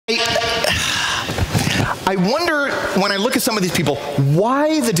I wonder, when I look at some of these people,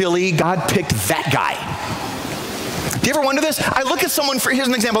 why the dilly God picked that guy? Do you ever wonder this? I look at someone, here's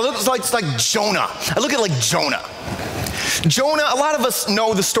an example, it's like Jonah. I look at like Jonah. Jonah, a lot of us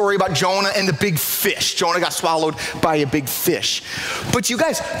know the story about Jonah and the big fish. Jonah got swallowed by a big fish. But you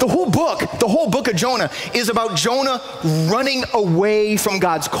guys, the whole book of Jonah is about Jonah running away from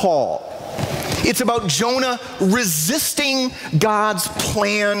God's call. It's about Jonah resisting God's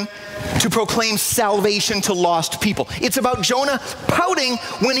plan to proclaim salvation to lost people. It's about Jonah pouting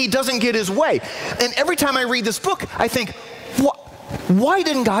when he doesn't get his way. And every time I read this book, I think, why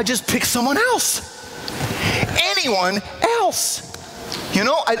didn't God just pick someone else? Anyone else? You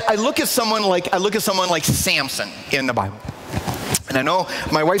know, I look at someone like Samson in the Bible. And I know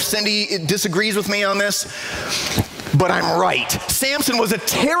my wife Cindy disagrees with me on this, but I'm right. Samson was a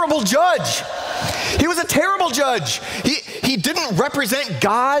terrible judge. He was a terrible judge. He didn't represent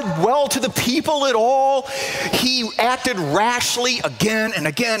God well to the people at all. He acted rashly again and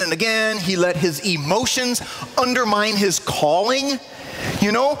again and again. He let his emotions undermine his calling,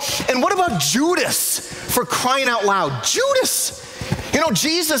 you know? And what about Judas, for crying out loud? Judas! You know,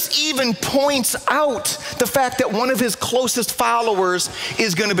 Jesus even points out the fact that one of his closest followers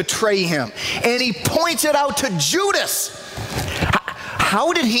is going to betray him. And he points it out to Judas.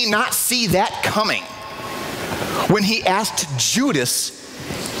 How did he not see that coming when he asked Judas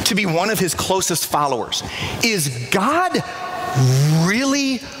to be one of his closest followers? Is God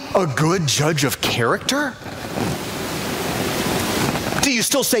really a good judge of character? Do you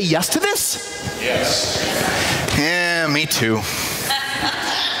still say yes to this? Yes. Yeah, me too.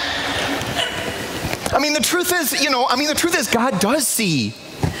 The truth is God does see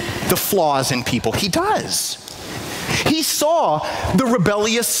the flaws in people. He does. He saw the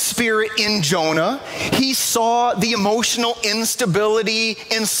rebellious spirit in Jonah. He saw the emotional instability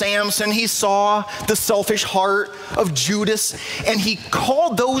in Samson. He saw the selfish heart of Judas, and he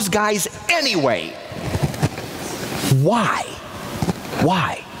called those guys anyway. Why?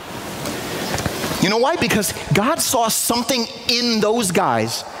 Why? You know why? Because God saw something in those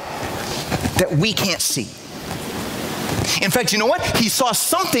guys that we can't see. In fact, you know what? He saw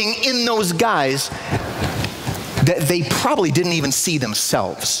something in those guys that they probably didn't even see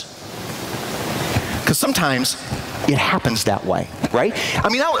themselves. Because sometimes it happens that way, right?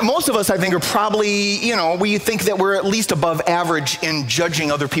 Most of us, I think, are probably, we think that we're at least above average in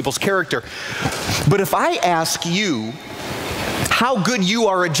judging other people's character. But if I ask you how good you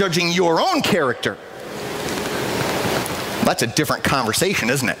are at judging your own character, that's a different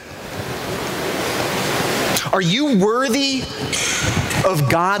conversation, isn't it? Are you worthy of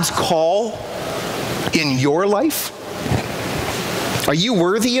God's call in your life? Are you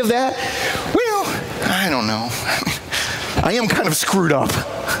worthy of that? Well, I don't know. I am kind of screwed up.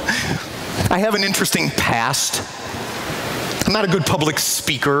 I have an interesting past. I'm not a good public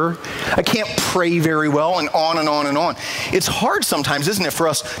speaker. I can't pray very well, and on and on and on. It's hard sometimes, isn't it, for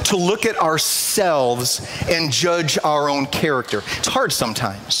us to look at ourselves and judge our own character. It's hard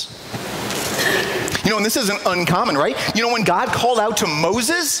sometimes. And this isn't uncommon, right? When God called out to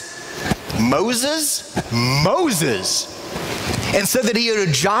Moses, and said that he had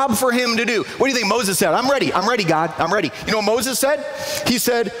a job for him to do. What do you think Moses said? I'm ready, God, I'm ready. You know what Moses said? He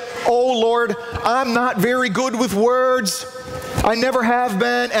said, oh Lord, I'm not very good with words. I never have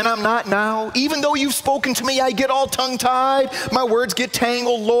been, and I'm not now. Even though you've spoken to me, I get all tongue-tied. My words get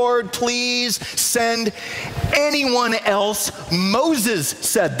tangled. Lord, please send anyone else. Moses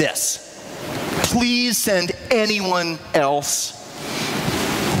said this. Please send anyone else.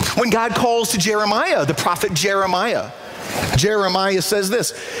 When God calls to Jeremiah, the prophet Jeremiah says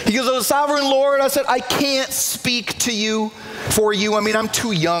this. He goes, oh, sovereign Lord, I said, I can't speak to you for you. I'm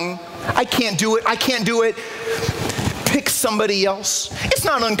too young. I can't do it. Pick somebody else. It's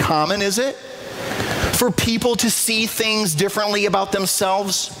not uncommon, is it, for people to see things differently about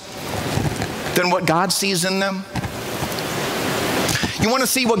themselves than what God sees in them? You want to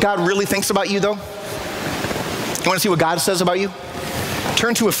see what God really thinks about you, though? You want to see what God says about you?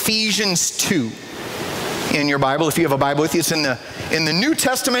 Turn to Ephesians 2 in your Bible. If you have a Bible with you, it's in the New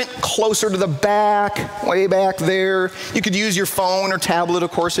Testament, closer to the back, way back there. You could use your phone or tablet, of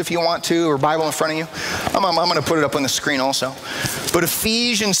course, if you want to, or Bible in front of you. I'm going to put it up on the screen also. But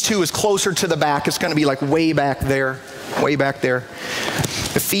Ephesians 2 is closer to the back. It's going to be like way back there, way back there.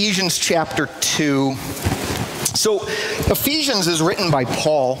 Ephesians chapter 2. So Ephesians is written by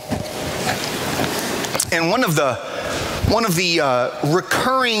Paul, and one of the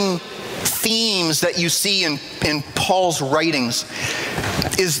recurring themes that you see in Paul's writings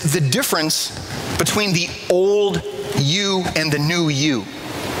is the difference between the old you and the new you,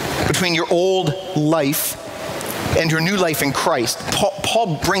 between your old life and your new life in Christ.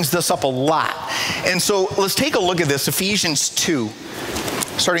 Paul brings this up a lot. And so let's take a look at this, Ephesians 2,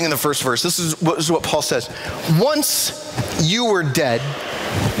 starting in the first verse. This is what Paul says. Once you were dead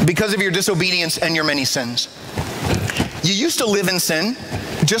because of your disobedience and your many sins. You used to live in sin,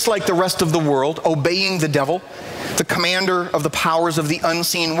 just like the rest of the world, obeying the devil, the commander of the powers of the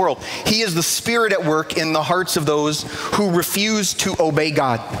unseen world. He is the spirit at work in the hearts of those who refuse to obey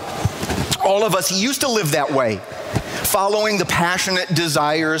God. All of us used to live that way, following the passionate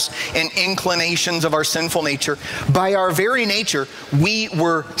desires and inclinations of our sinful nature. By our very nature, we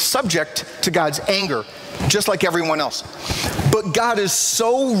were subject to God's anger, just like everyone else. But God is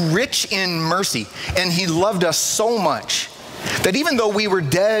so rich in mercy, and he loved us so much that even though we were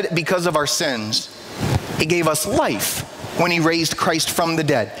dead because of our sins, he gave us life when he raised Christ from the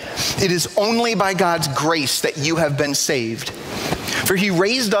dead. It is only by God's grace that you have been saved. For he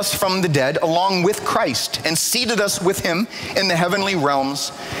raised us from the dead along with Christ and seated us with him in the heavenly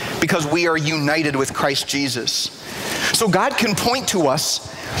realms because we are united with Christ Jesus. So God can point to us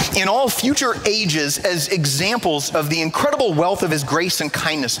in all future ages as examples of the incredible wealth of his grace and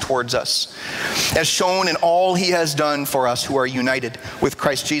kindness towards us, as shown in all he has done for us who are united with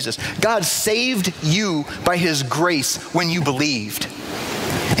Christ Jesus. God saved you by his grace when you believed.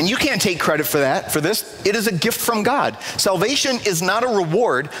 And you can't take credit for this. It is a gift from God. Salvation is not a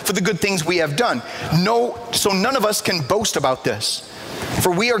reward for the good things we have done. No, so none of us can boast about this,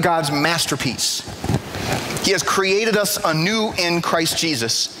 for we are God's masterpiece. He has created us anew in Christ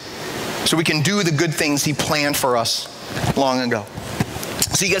Jesus so we can do the good things he planned for us long ago.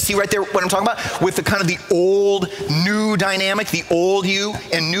 So you guys see right there what I'm talking about with the kind of the old new dynamic, the old you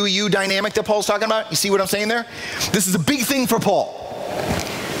and new you dynamic that Paul's talking about? You see what I'm saying there? This is a big thing for Paul.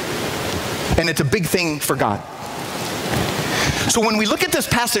 And it's a big thing for God. So when we look at this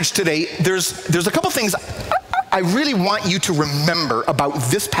passage today, there's a couple things I really want you to remember about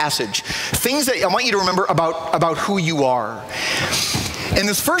this passage. Things that I want you to remember about who you are. And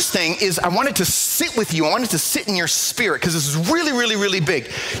this first thing is I want it to sit with you. I want it to sit in your spirit because this is really, really, really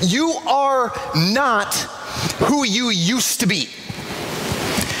big. You are not who you used to be.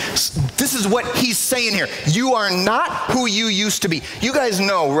 This is what he's saying here. You are not who you used to be. You guys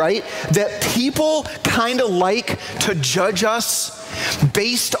know, right, that people kind of like to judge us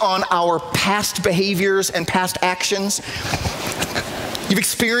based on our past behaviors and past actions. You've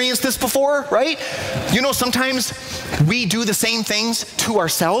experienced this before, right? You know, sometimes we do the same things to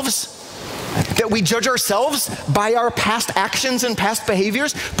ourselves, that we judge ourselves by our past actions and past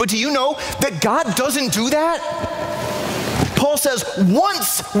behaviors. But do you know that God doesn't do that? Paul says,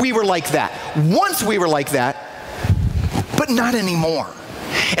 once we were like that, but not anymore.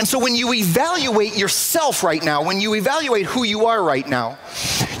 And so when you evaluate yourself right now, when you evaluate who you are right now,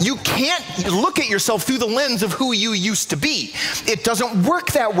 you can't look at yourself through the lens of who you used to be. It doesn't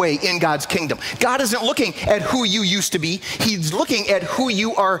work that way in God's kingdom. God isn't looking at who you used to be. He's looking at who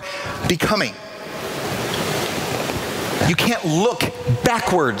you are becoming. You can't look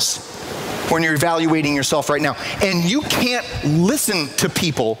backwards when you're evaluating yourself right now. And you can't listen to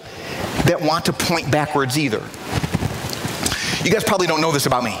people that want to point backwards either. You guys probably don't know this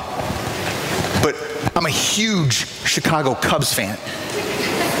about me, but I'm a huge Chicago Cubs fan.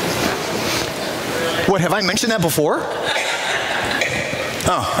 What, have I mentioned that before?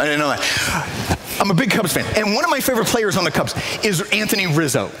 Oh, I didn't know that. I'm a big Cubs fan. And one of my favorite players on the Cubs is Anthony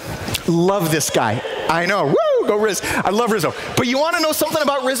Rizzo. Love this guy. I know. Woo, go Riz. I love Rizzo. But you want to know something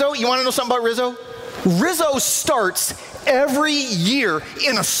about Rizzo? Rizzo starts every year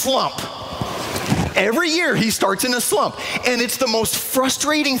in a slump. Every year he starts in a slump. And it's the most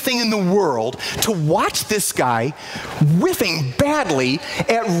frustrating thing in the world to watch this guy whiffing badly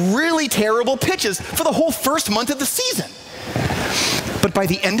at really terrible pitches for the whole first month of the season. But by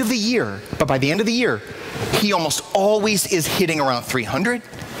the end of the year, he almost always is hitting around 300.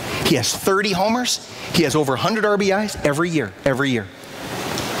 He has 30 homers. He has over 100 RBIs every year.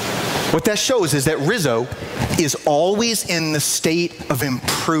 What that shows is that Rizzo is always in the state of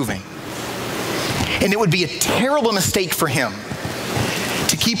improving. And it would be a terrible mistake for him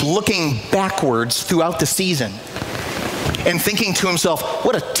to keep looking backwards throughout the season and thinking to himself,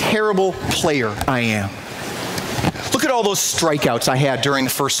 what a terrible player I am. Look at all those strikeouts I had during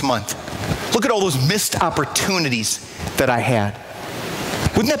the first month. Look at all those missed opportunities that I had.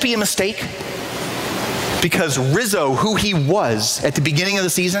 Wouldn't that be a mistake? Because Rizzo, who he was at the beginning of the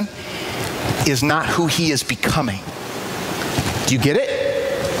season, is not who he is becoming. Do you get it?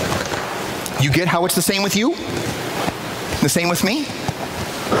 You get how it's the same with you? The same with me?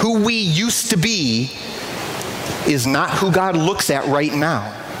 Who we used to be is not who God looks at right now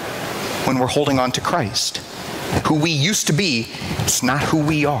when we're holding on to Christ. who we used to be. It's not who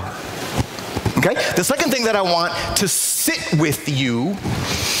we are. Okay? The second thing that I want to sit with you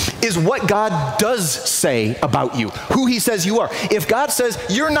is what God does say about you, who he says you are. If God says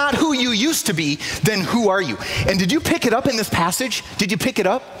you're not who you used to be, then who are you? And did you pick it up in this passage? Did you pick it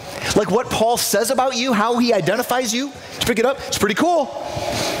up? Like what Paul says about you, how he identifies you? Did you pick it up? It's pretty cool.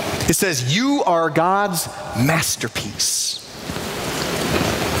 It says you are God's masterpiece.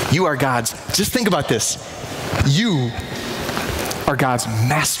 You are God's, just think about this. You are God's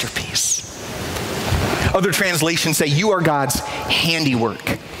masterpiece. Other translations say you are God's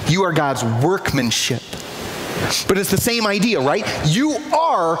handiwork. You are God's workmanship. But it's the same idea, right? You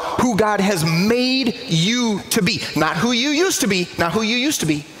are who God has made you to be. Not who you used to be, not who you used to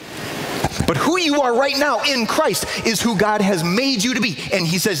be. But who you are right now in Christ is who God has made you to be. And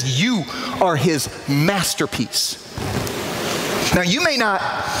he says you are his masterpiece. Now you may not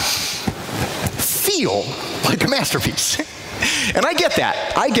feel like a masterpiece. And I get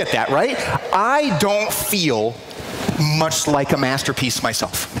that, right? I don't feel much like a masterpiece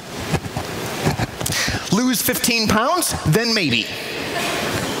myself. Lose 15 pounds, then maybe.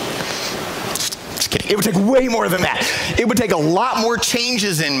 Just kidding. It would take way more than that. It would take a lot more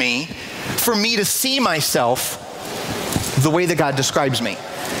changes in me for me to see myself the way that God describes me.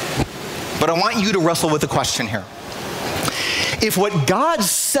 But I want you to wrestle with the question here. If what God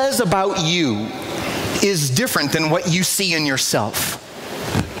says about you is different than what you see in yourself,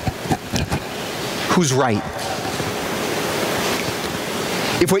 who's right?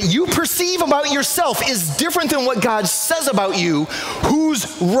 If what you perceive about yourself is different than what God says about you,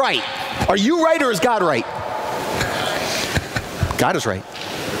 who's right? Are you right or is God right? God is right.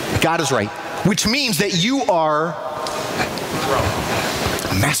 God is right. Which means that you are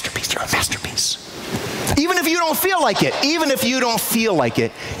a masterpiece. You're a masterpiece. Even if you don't feel like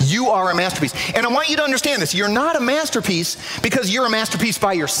it, you are a masterpiece. And I want you to understand this. You're not a masterpiece because you're a masterpiece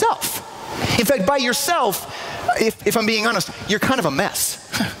by yourself. In fact, by yourself, if I'm being honest, you're kind of a mess.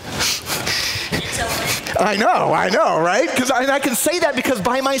 I know, right? I can say that because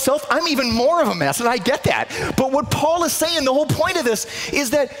by myself, I'm even more of a mess, and I get that. But what Paul is saying, the whole point of this,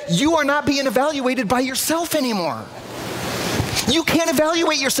 is that you are not being evaluated by yourself anymore. You can't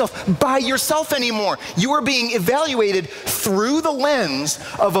evaluate yourself by yourself anymore. You are being evaluated through the lens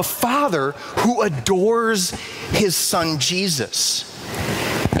of a father who adores his son Jesus.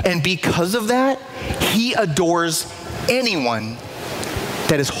 And because of that, he adores anyone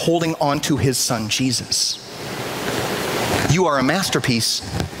that is holding on to his son Jesus. You are a masterpiece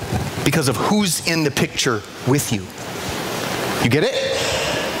because of who's in the picture with you. You get it?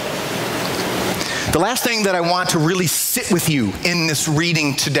 The last thing that I want to really sit with you in this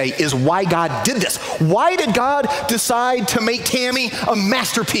reading today is why God did this. Why did God decide to make Tammy a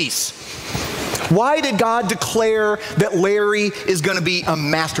masterpiece? Why did God declare that Larry is going to be a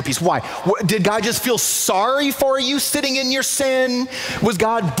masterpiece? Why? Did God just feel sorry for you sitting in your sin? Was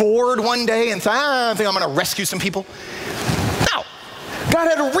God bored one day and said, I think I'm going to rescue some people? No. God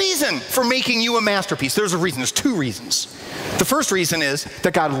had a reason for making you a masterpiece. There's a reason. There's two reasons. The first reason is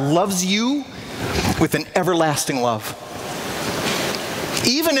that God loves you with an everlasting love.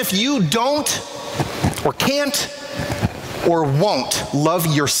 Even if you don't or can't or won't love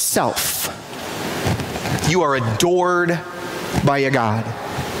yourself, you are adored by a God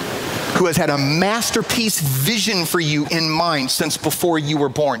who has had a masterpiece vision for you in mind since before you were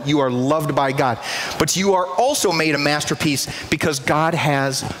born. You are loved by God. But you are also made a masterpiece because God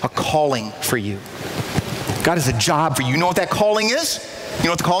has a calling for you. God has a job for you. You know what that calling is? You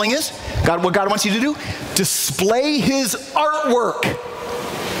know what the calling is? What God wants you to do? Display his artwork.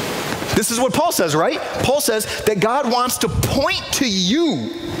 This is what Paul says, right? Paul says that God wants to point to you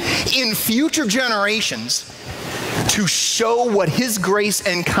in future generations to show what his grace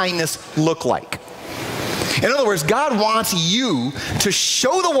and kindness look like. In other words, God wants you to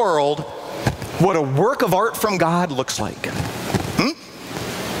show the world what a work of art from God looks like.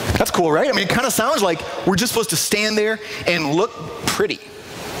 That's cool, right? I mean, it kind of sounds like we're just supposed to stand there and look pretty.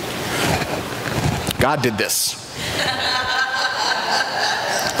 God did this.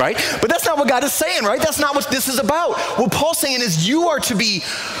 Right? But that's not what God is saying, right? That's not what this is about. What Paul's saying is you are to be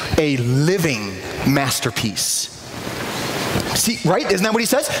a living masterpiece. See, right? Isn't that what he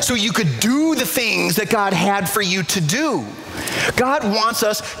says? So you could do the things that God had for you to do. God wants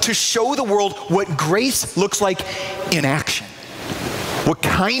us to show the world what grace looks like in action. What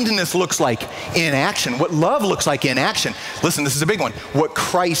kindness looks like in action. What love looks like in action. Listen, this is a big one. What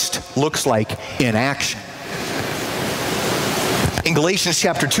Christ looks like in action. In Galatians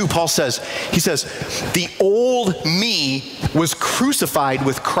chapter 2, Paul says, he says, the old me was crucified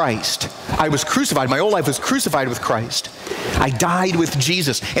with Christ. I was crucified. My old life was crucified with Christ. I died with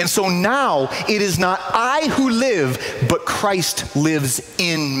Jesus. And so now it is not I who live, but Christ lives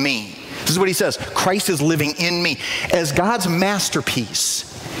in me. This is what he says. Christ is living in me. As God's masterpiece,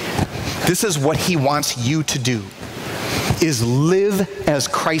 this is what he wants you to do, is live as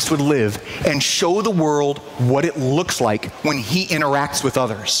Christ would live and show the world what it looks like when he interacts with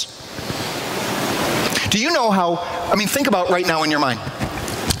others. Do you know how, think about right now in your mind,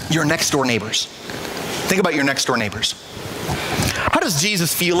 your next door neighbors. Think about your next door neighbors. How does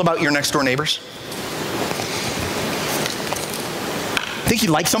Jesus feel about your next door neighbors? Think he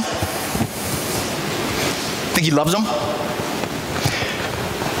likes them? Think he loves them?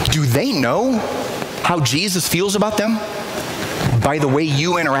 Do they know how Jesus feels about them by the way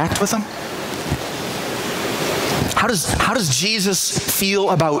you interact with them? How does Jesus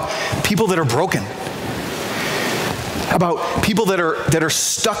feel about people that are broken? About people that are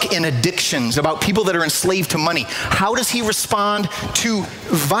stuck in addictions, about people that are enslaved to money? How does he respond to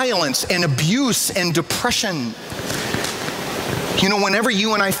violence and abuse and depression? You know, whenever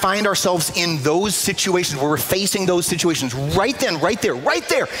you and I find ourselves in those situations, where we're facing those situations, right there,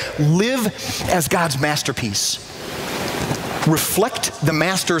 live as God's masterpiece. Reflect the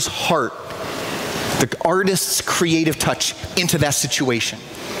master's heart, the artist's creative touch into that situation.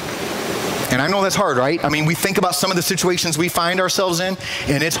 And I know that's hard, right? We think about some of the situations we find ourselves in,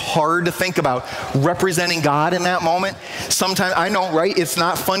 and it's hard to think about representing God in that moment. Sometimes, I know, right? It's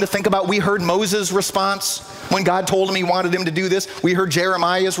not fun to think about. We heard Moses' response when God told him he wanted him to do this. We heard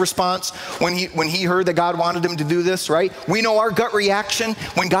Jeremiah's response when he heard that God wanted him to do this, right? We know our gut reaction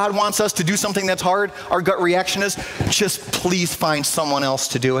when God wants us to do something that's hard. Our gut reaction is, just please find someone else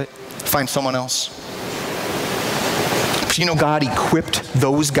to do it. Find someone else. But you know, God equipped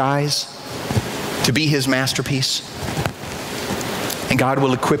those guys to be his masterpiece. And God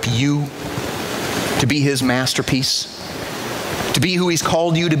will equip you to be his masterpiece, to be who he's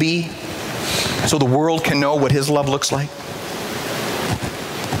called you to be, so the world can know what his love looks like.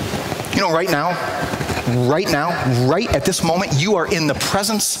 You know, right now, right at this moment, you are in the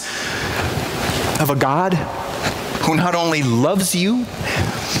presence of a God who not only loves you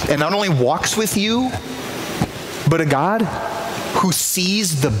and not only walks with you, but a God who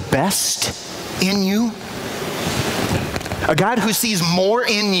sees the best in you. A God who sees more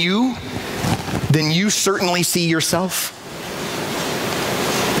in you than you certainly see yourself.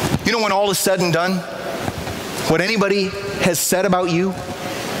 You know, when all is said and done, what anybody has said about you,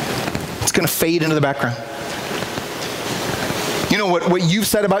 it's going to fade into the background. You know, what you've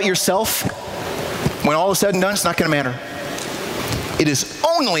said about yourself, when all is said and done, it's not going to matter. It is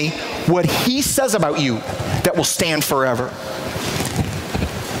only what he says about you that will stand forever.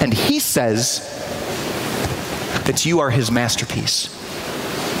 And he says that you are his masterpiece.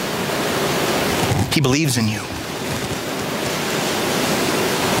 He believes in you.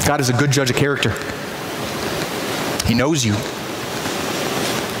 God is a good judge of character. He knows you.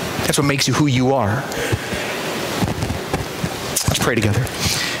 That's what makes you who you are. Let's pray together.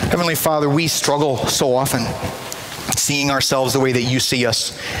 Heavenly Father, we struggle so often seeing ourselves the way that you see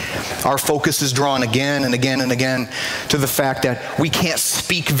us. Our focus is drawn again and again and again to the fact that we can't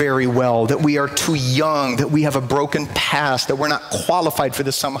speak very well, that we are too young, that we have a broken past, that we're not qualified for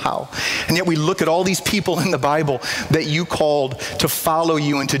this somehow. And yet we look at all these people in the Bible that you called to follow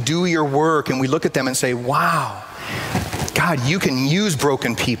you and to do your work, and we look at them and say, wow, God, you can use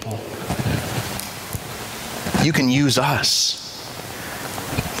broken people. You can use us.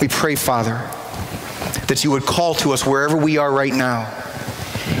 We pray, Father, that you would call to us wherever we are right now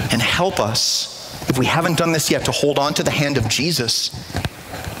and help us, if we haven't done this yet, to hold on to the hand of Jesus,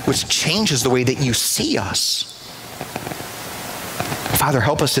 which changes the way that you see us. Father,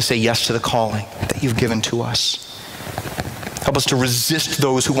 help us to say yes to the calling that you've given to us. Help us to resist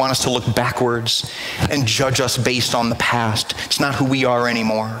those who want us to look backwards and judge us based on the past. It's not who we are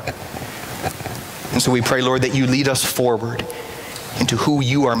anymore. And so we pray, Lord, that you lead us forward into who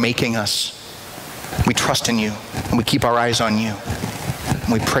you are making us. We trust in you, and we keep our eyes on you.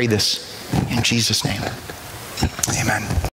 And we pray this in Jesus' name. Amen.